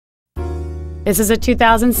This is a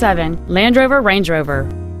 2007 Land Rover Range Rover.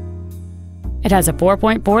 It has a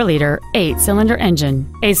 4.4-liter, 8-cylinder engine,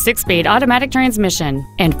 a 6-speed automatic transmission,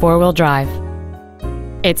 and 4-wheel drive.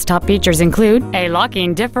 Its top features include a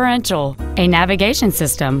locking differential, a navigation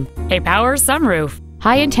system, a power sunroof,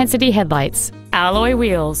 high-intensity headlights, alloy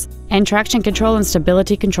wheels, and traction control and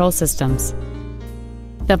stability control systems.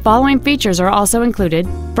 The following features are also included: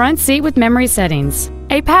 front seat with memory settings,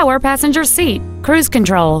 a power passenger seat, cruise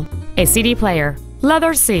control, a CD player,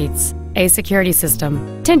 leather seats, a security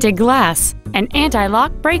system, tinted glass, an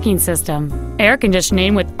anti-lock braking system, air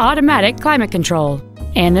conditioning with automatic climate control,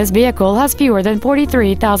 and this vehicle has fewer than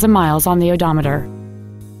 43,000 miles on the odometer.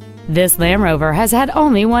 This Land Rover has had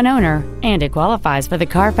only one owner, and it qualifies for the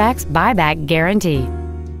Carfax buyback guarantee.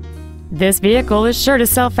 This vehicle is sure to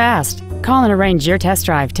sell fast. Call and arrange your test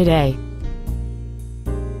drive today.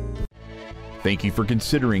 Thank you for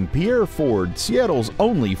considering Pierre Ford, Seattle's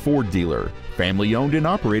only Ford dealer. Family owned and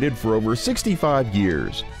operated for over 65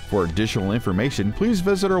 years. For additional information, please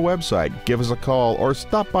visit our website, give us a call, or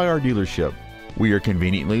stop by our dealership. We are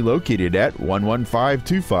conveniently located at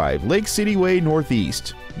 11525 Lake City Way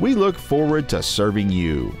Northeast. We look forward to serving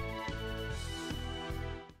you.